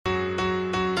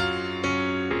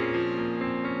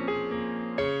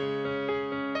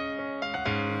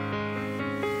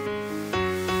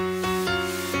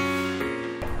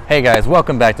Hey guys,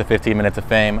 welcome back to 15 Minutes of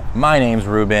Fame. My name's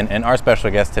Ruben, and our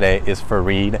special guest today is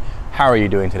Farid. How are you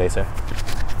doing today, sir?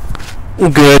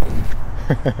 Good.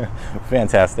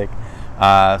 Fantastic.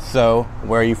 So,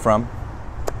 where are you from?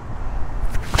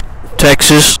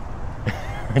 Texas.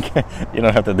 Okay, you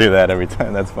don't have to do that every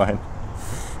time. That's fine.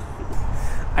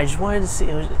 I just wanted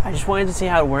to see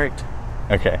how it worked.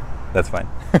 Okay, that's fine.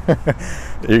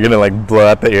 You're gonna like blow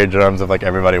out the eardrums of like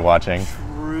everybody watching.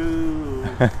 True.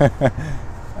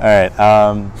 All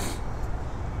right.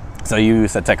 So you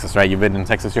said Texas, right? You've been in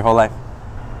Texas your whole life?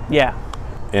 Yeah.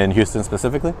 In Houston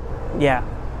specifically? Yeah.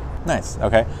 Nice.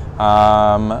 Okay.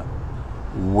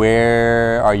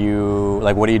 Where are you?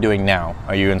 Like, what are you doing now?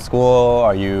 Are you in school?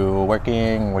 Are you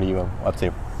working? What are you up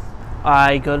to?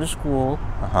 I go to school.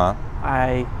 Uh-huh.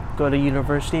 I go to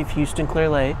University of Houston Clear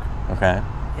Lake. Okay.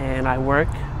 And I work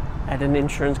at an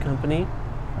insurance company.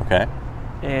 Okay.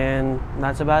 And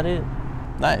that's about it.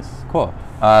 Nice. Cool.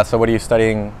 So what are you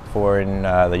studying for in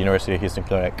the University of Houston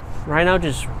Clear Lake? Right now,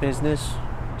 just business.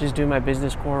 Just doing my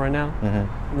business core right now.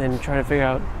 Mm-hmm. And then trying to figure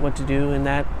out what to do in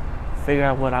that. Figure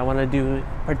out what I want to do,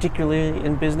 particularly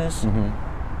in business.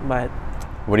 Mm-hmm. But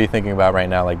what are you thinking about right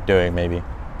now, like doing maybe?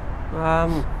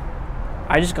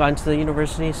 I just got into the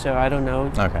university, so I don't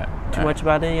know too much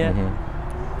about it yet.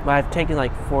 Mm-hmm. But I've taken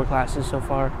like 4 classes so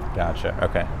far. Gotcha.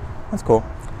 Okay. That's cool.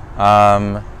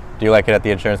 Do you like it at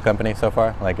the insurance company so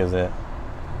far? Like, is it?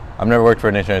 I've never worked for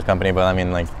an insurance company, but I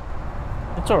mean, like.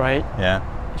 It's all right. Yeah.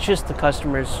 It's just the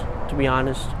customers, to be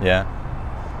honest. Yeah.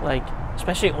 Like,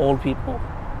 especially old people.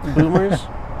 Boomers.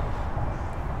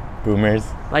 Boomers?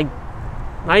 Like,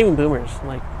 not even boomers.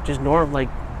 Like, just like,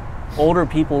 older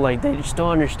people, like, they just don't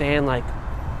understand, like,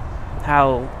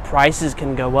 how prices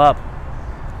can go up.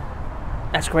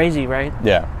 That's crazy, right?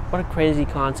 Yeah. What a crazy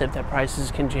concept that prices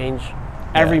can change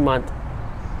every month.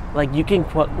 Like, you can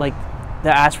quote, like, they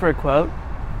ask for a quote,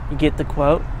 you get the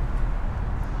quote,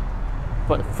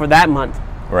 but for that month.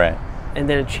 Right. And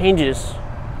then it changes.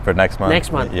 For next month? Next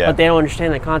month. Yeah. But they don't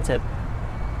understand that concept.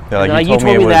 They're like, you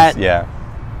told me that. Yeah.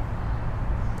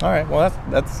 All right. Well,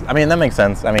 that's. I mean, that makes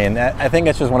sense. I mean, I think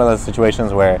it's just one of those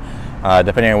situations where,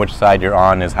 depending on which side you're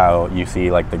on, is how you see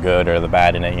like the good or the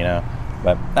bad in it. You know.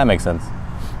 But that makes sense.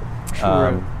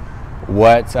 True.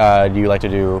 What do you like to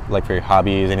do, like for your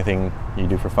hobbies? Anything you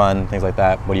do for fun, things like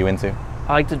that? What are you into?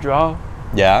 I like to draw.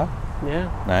 Yeah. Yeah.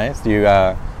 Nice. Do you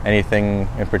anything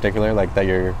in particular like that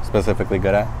you're specifically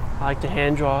good at? I like to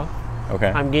hand draw. Okay.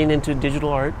 I'm getting into digital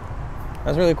art.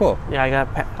 That's really cool. Yeah, I got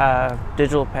a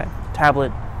digital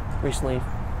tablet recently.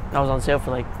 That was on sale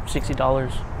for like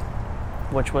 $60,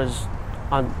 which was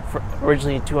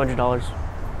originally $200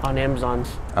 on Amazon.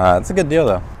 It's a good deal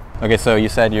though. Okay, so you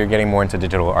said you're getting more into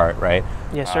digital art, right?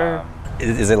 Yes, sir.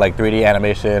 Is it like 3D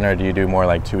animation, or do you do more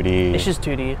like 2D? It's just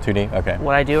 2D. 2D? Okay.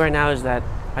 What I do right now is that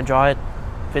I draw it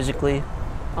physically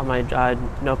on my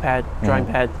notepad, drawing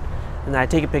pad, and then I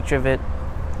take a picture of it,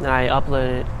 and then I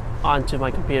upload it onto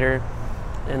my computer,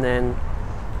 and then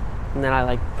I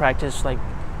like practice like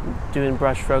doing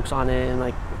brush strokes on it and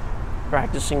like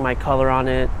practicing my color on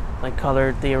it, like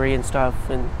color theory and stuff,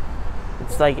 and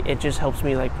it's like it just helps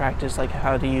me like practice like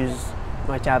how to use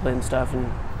my tablet and stuff,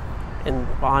 and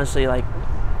honestly like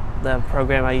the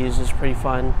program I use is pretty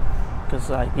fun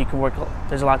because like you can work.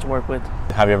 There's a lot to work with.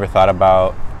 Have you ever thought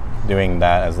about doing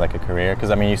that as like a career? Because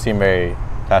I mean, you seem very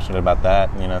passionate about that.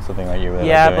 You know, something that you really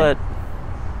like doing. But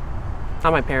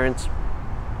not my parents.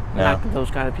 Not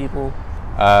those kind of people.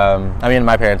 I mean,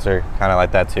 my parents are kind of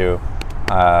like that too.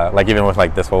 Like even with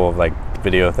like this whole like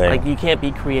video thing. Like you can't be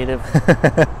creative.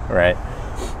 Right.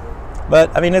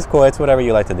 But I mean, it's cool. It's whatever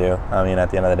you like to do. I mean,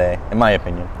 at the end of the day, in my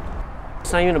opinion.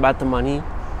 It's not even about the money.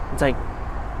 It's like,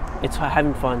 it's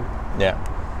having fun. Yeah.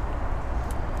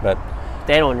 But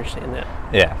they don't understand that.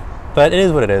 Yeah. But it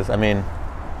is what it is. I mean,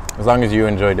 as long as you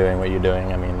enjoy doing what you're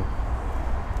doing, I mean,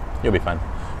 you'll be fine.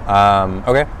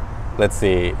 Okay. Let's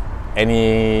see.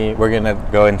 We're going to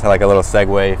go into like a little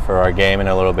segue for our game in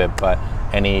a little bit, but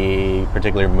any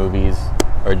particular movies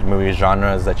or movie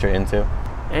genres that you're into?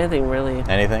 Anything, really.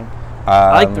 Anything?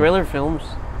 I like thriller films.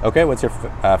 Okay. What's your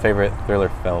favorite thriller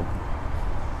film?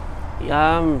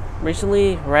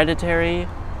 Recently, Hereditary.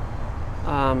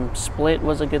 Split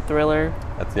was a good thriller.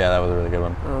 That was a really good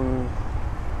one.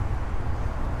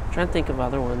 Trying to think of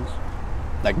other ones.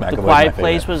 Like The Quiet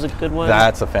Place was a good one.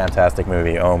 That's a fantastic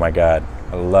movie. Oh my god,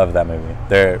 I love that movie.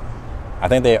 I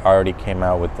think they already came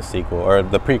out with the sequel or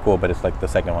the prequel, but it's like the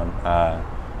second one.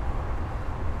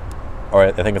 Or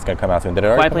I think it's gonna come out soon. Did it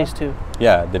already? Quiet Place 2.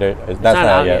 Yeah. Did it? That's not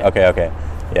out yet. Okay.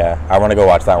 Yeah, I want to go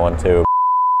watch that one too.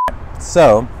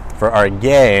 So for our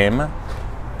game,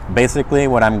 basically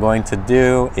what I'm going to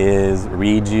do is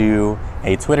read you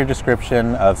a Twitter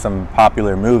description of some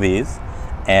popular movies,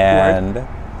 and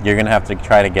you're gonna have to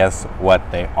try to guess what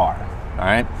they are. All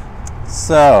right.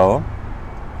 So,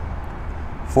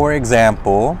 for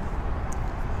example,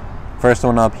 first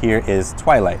one up here is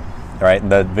Twilight. All right.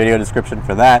 The video description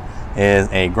for that is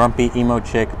a grumpy emo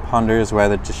chick ponders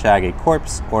whether to shag a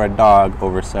corpse or a dog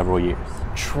over several years.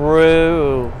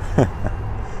 True.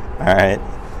 All right.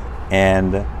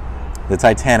 And the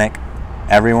Titanic,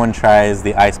 everyone tries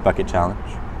the ice bucket challenge.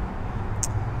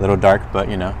 A little dark, but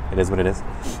you know, it is what it is.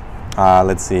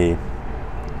 Let's see.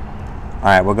 All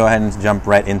right, we'll go ahead and jump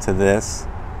right into this.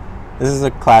 This is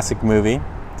a classic movie.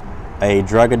 A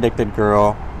drug-addicted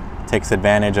girl takes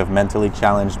advantage of mentally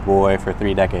challenged boy for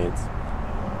 3 decades.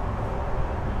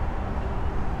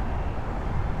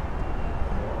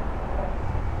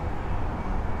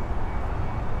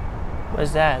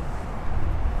 What's that?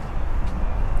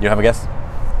 You have a guess?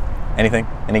 Anything?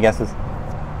 Any guesses?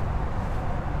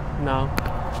 No.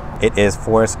 It is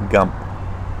Forrest Gump.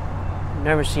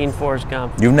 Never seen Forrest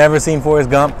Gump. You've never seen Forrest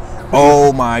Gump?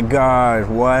 Oh my gosh,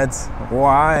 what?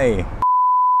 Why?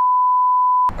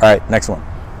 All right, next one.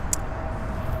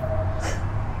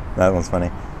 That one's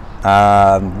funny.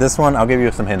 This one, I'll give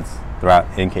you some hints throughout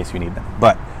in case you need them.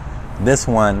 But this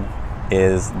one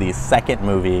is the second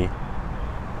movie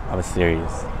of a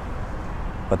series.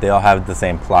 But they all have the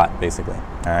same plot, basically.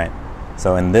 All right.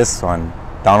 So in this one,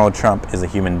 Donald Trump is a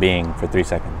human being for 3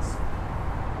 seconds.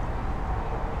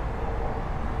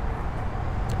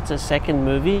 It's a second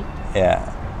movie?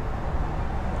 Yeah.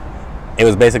 It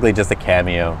was basically just a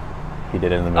cameo he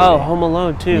did in the movie. Oh, Home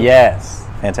Alone 2. Yes.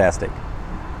 Fantastic.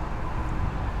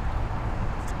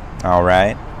 All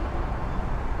right.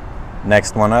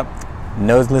 Next one up.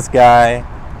 Noseless guy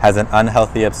has an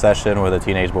unhealthy obsession with a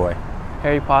teenage boy.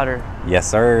 Harry Potter. Yes,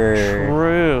 sir.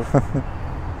 True.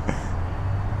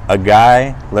 A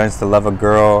guy learns to love a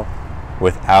girl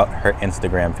without her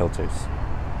Instagram filters.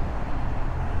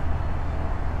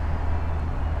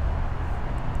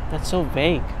 That's so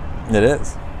vague. It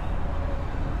is.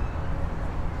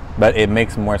 But it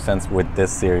makes more sense with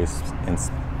this series in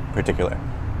particular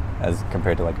as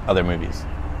compared to like other movies.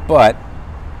 But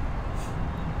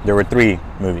there were 3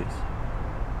 movies.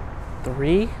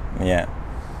 3? Yeah.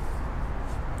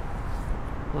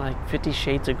 Like 50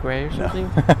 Shades of Grey or something?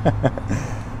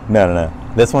 No.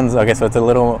 This one's, okay, so it's a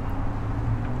little...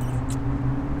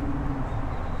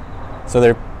 So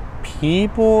they're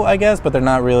people, I guess, but they're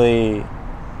not really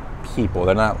people.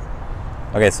 They're not...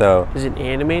 Okay, so... Is it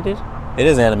animated? It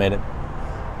is animated.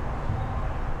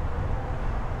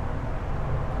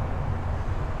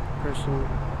 Person.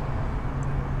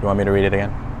 You want me to read it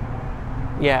again?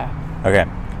 Yeah. Okay.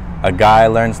 A guy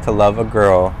learns to love a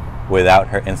girl without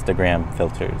her Instagram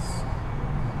filters.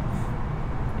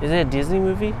 Is it a Disney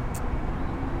movie?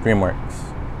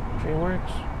 DreamWorks.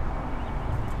 DreamWorks?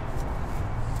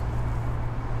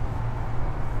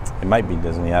 It might be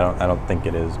Disney. I don't think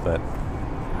it is, but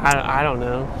I don't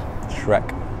know. Shrek.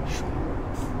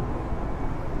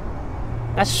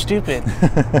 That's stupid.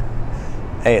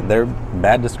 Hey, they're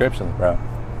bad descriptions, bro.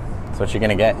 That's what you're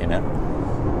gonna get, you know?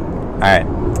 Alright.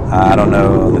 I don't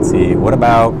know. Let's see. What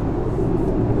about...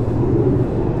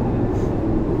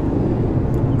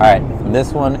 Alright.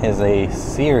 This one is a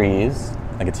series,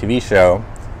 like a TV show.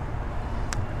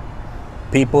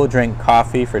 People drink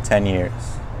coffee for 10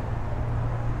 years.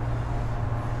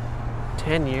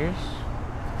 10 years?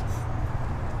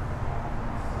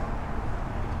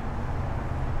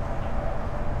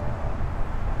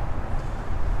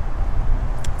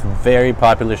 It's a very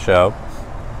popular show.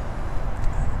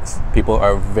 People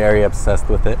are very obsessed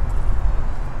with it.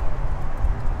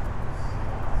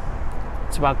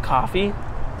 It's about coffee?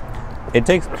 It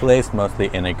takes place mostly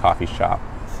in a coffee shop.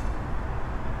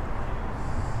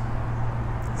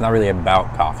 It's not really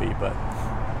about coffee, but...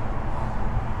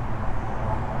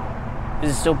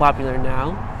 Is it still popular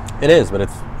now? It is, but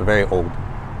it's very old.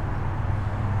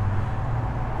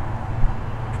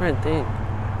 I'm trying to think.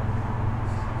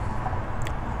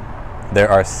 There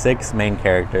are 6 main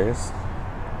characters.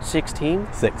 16?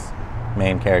 6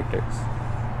 main characters.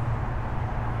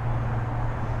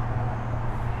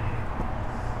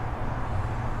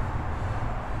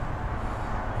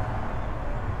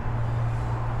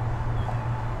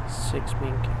 Six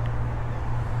main characters.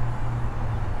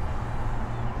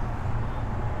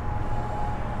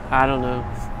 I don't know.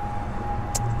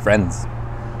 Friends.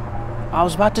 I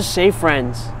was about to say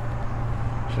Friends.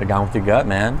 Should have gone with your gut,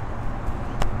 man.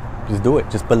 Just do it.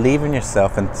 Just believe in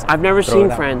yourself and I've never throw seen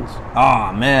it out. Friends.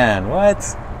 Oh man,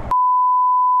 what?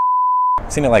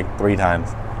 I've seen it like 3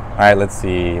 times. All right, let's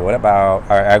see. What about?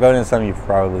 All right, I'll go into something you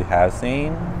probably have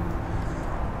seen.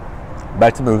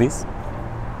 Back to movies.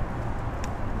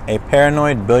 A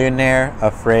paranoid billionaire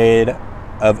afraid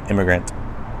of immigrant.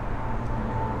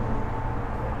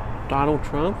 Donald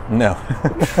Trump? No.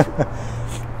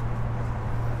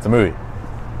 It's a movie.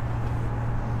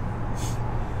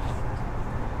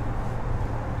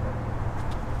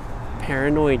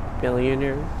 Paranoid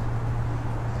billionaire?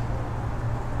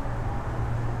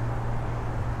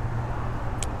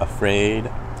 Afraid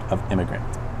of immigrant.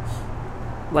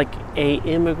 Like a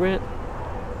immigrant?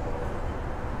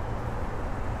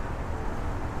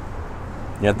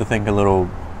 You have to think a little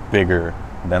bigger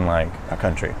than like a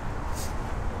country.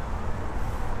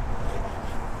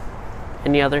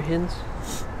 Any other hints?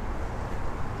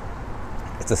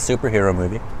 It's a superhero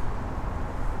movie.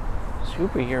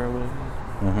 Superhero movie.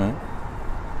 Mm-hmm.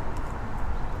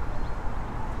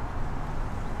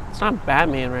 It's not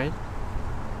Batman, right?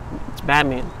 It's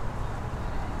Batman.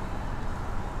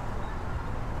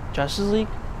 Justice League?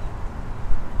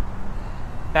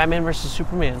 Batman versus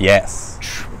Superman. Yes.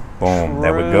 Boom. True.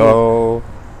 There we go.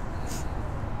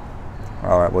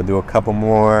 All right, we'll do a couple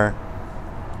more.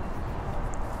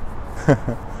 All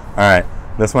right,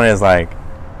 this one is like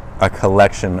a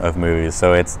collection of movies,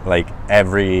 so it's like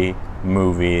every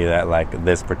movie that like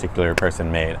this particular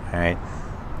person made. All right,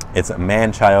 it's a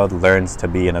man-child learns to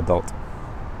be an adult.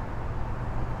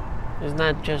 Isn't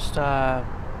that just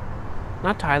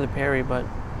not Tyler Perry, but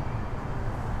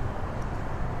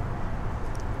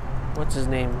what's his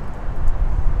name?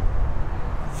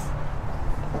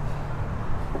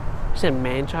 You said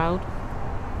man-child?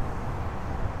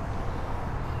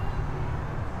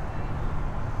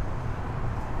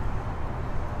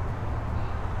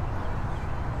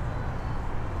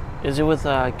 Is it with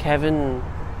Kevin?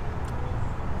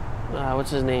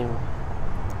 What's his name?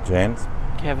 James?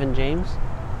 Kevin James?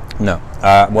 No.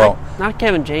 Well, Not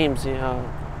Kevin James.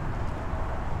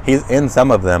 he's in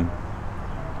some of them.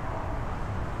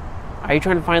 Are you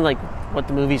trying to find like what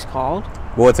the movie's called?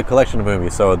 Well, it's a collection of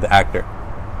movies, so the actor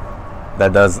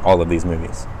that does all of these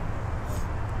movies.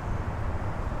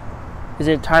 Is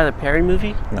it a Tyler Perry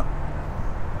movie? No.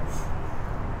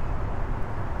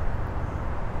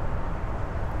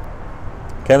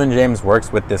 Kevin James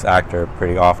works with this actor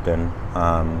pretty often.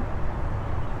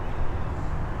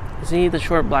 Isn't he the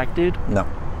short black dude? No.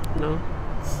 No.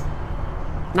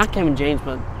 Not Kevin James,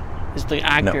 but is the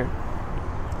actor.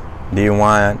 Do you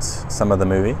want some of the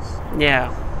movies?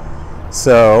 Yeah.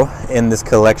 So, in this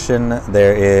collection,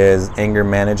 there is Anger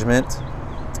Management,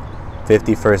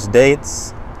 50 First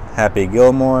Dates, Happy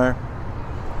Gilmore,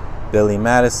 Billy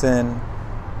Madison,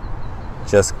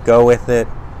 Just Go With It,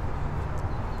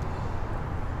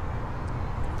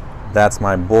 That's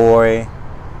My Boy,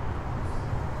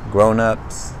 Grown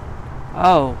Ups.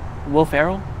 Oh, Will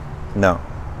Ferrell? No.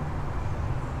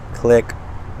 Click.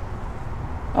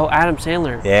 Oh, Adam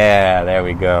Sandler. Yeah, there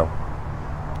we go.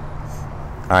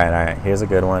 All right. Here's a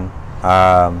good one.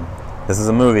 This is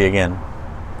a movie again.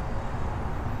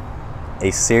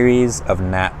 A series of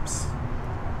naps.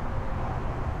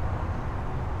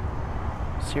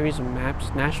 Series of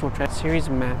maps. National Treasure. Series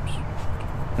of maps.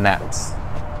 Naps.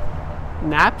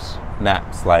 Naps?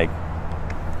 Naps, like.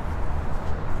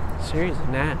 Series of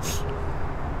naps.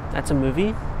 That's a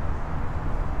movie?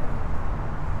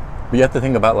 But you have to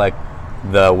think about, like,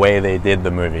 the way they did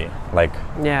the movie. Like,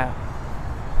 Yeah.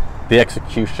 the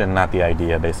execution, not the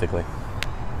idea, basically.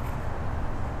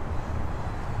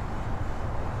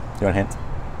 You want a hint?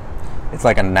 It's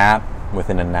like a nap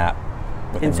within a nap.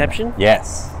 Within Inception? A nap.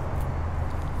 Yes.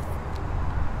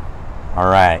 All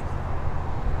right.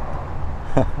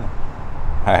 All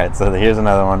right, so here's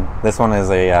another one. This one is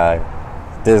a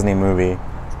Disney movie.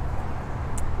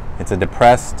 It's a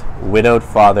depressed, widowed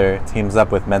father teams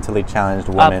up with mentally challenged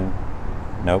woman.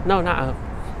 Nope. No, not Up.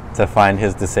 To find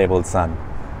his disabled son.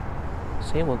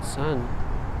 Disabled Son.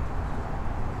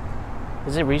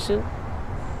 Is it recent?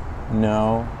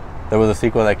 No. There was a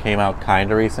sequel that came out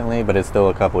kind of recently, but it's still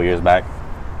a couple years back.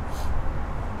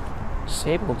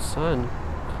 Disabled Son.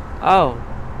 Oh,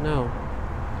 no.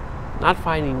 Not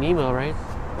Finding Nemo, right?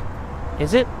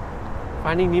 Is it?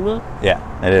 Finding Nemo? Yeah,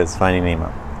 it is Finding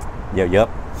Nemo. Yep.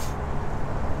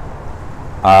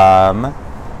 All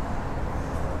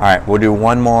right, we'll do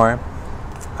one more.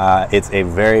 It's a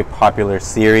very popular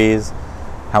series.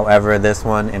 However, this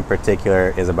one in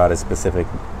particular is about a specific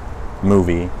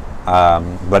movie,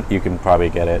 but you can probably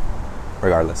get it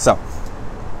regardless. So,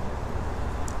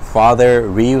 father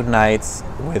reunites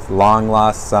with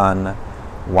long-lost son,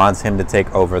 wants him to take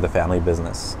over the family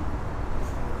business.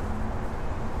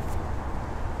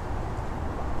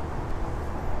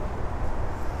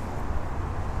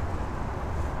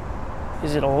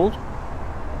 Is it old?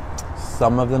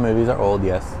 Some of the movies are old,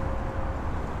 yes.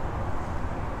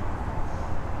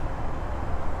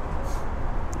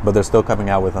 But they're still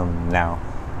coming out with them now.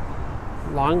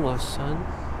 Long lost son.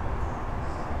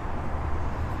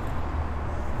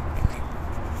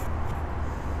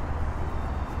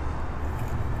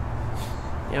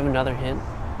 You have another hint?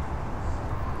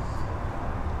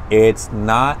 It's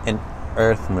not an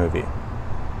Earth movie.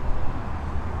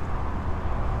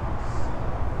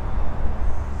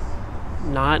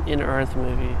 Not an Earth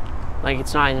movie. Like,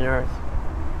 it's not an Earth.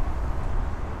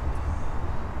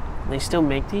 They still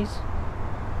make these?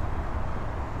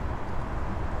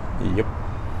 Yep.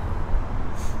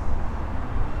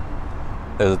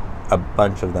 There's a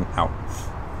bunch of them out.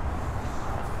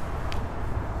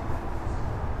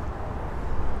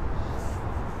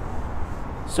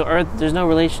 So Earth, there's no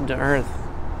relation to Earth.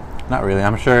 Not really.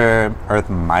 I'm sure Earth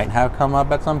might have come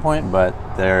up at some point, but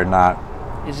they're not.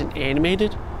 Is it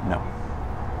animated? No.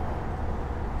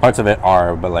 Parts of it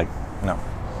are, but like, no.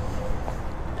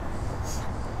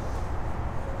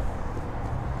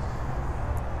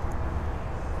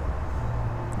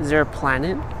 Is there a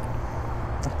planet?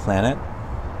 A planet?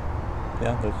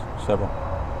 Yeah, there's several.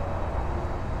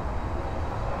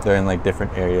 They're in like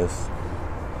different areas.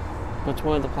 What's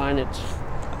one of the planets?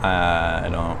 I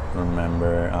don't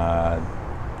remember.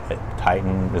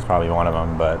 Titan is probably one of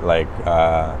them, but like,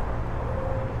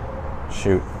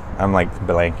 shoot, I'm like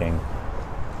blanking.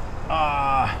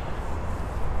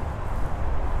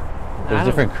 There's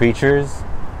different creatures.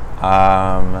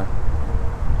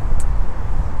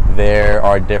 There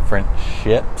are different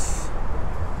ships.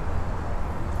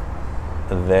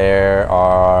 There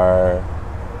are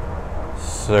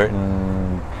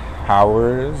certain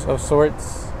powers of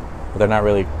sorts, but they're not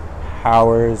really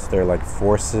powers, they're like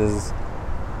forces.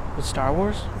 With Star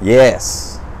Wars?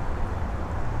 Yes.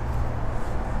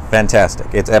 Fantastic.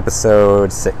 It's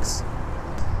episode 6.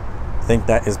 I think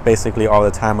that is basically all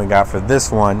the time we got for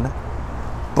this one,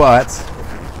 but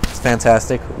it's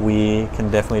fantastic. We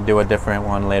can definitely do a different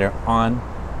one later on.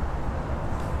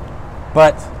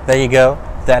 But there you go.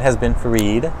 That has been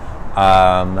Farid.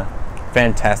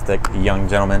 Fantastic young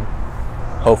gentleman.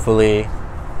 Hopefully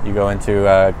you go into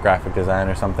graphic design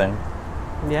or something.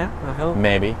 Yeah, I hope.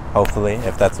 Maybe, hopefully,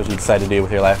 if that's what you decide to do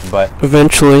with your life. But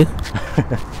eventually.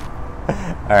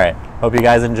 all right. Hope you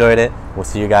guys enjoyed it. We'll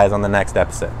see you guys on the next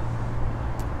episode.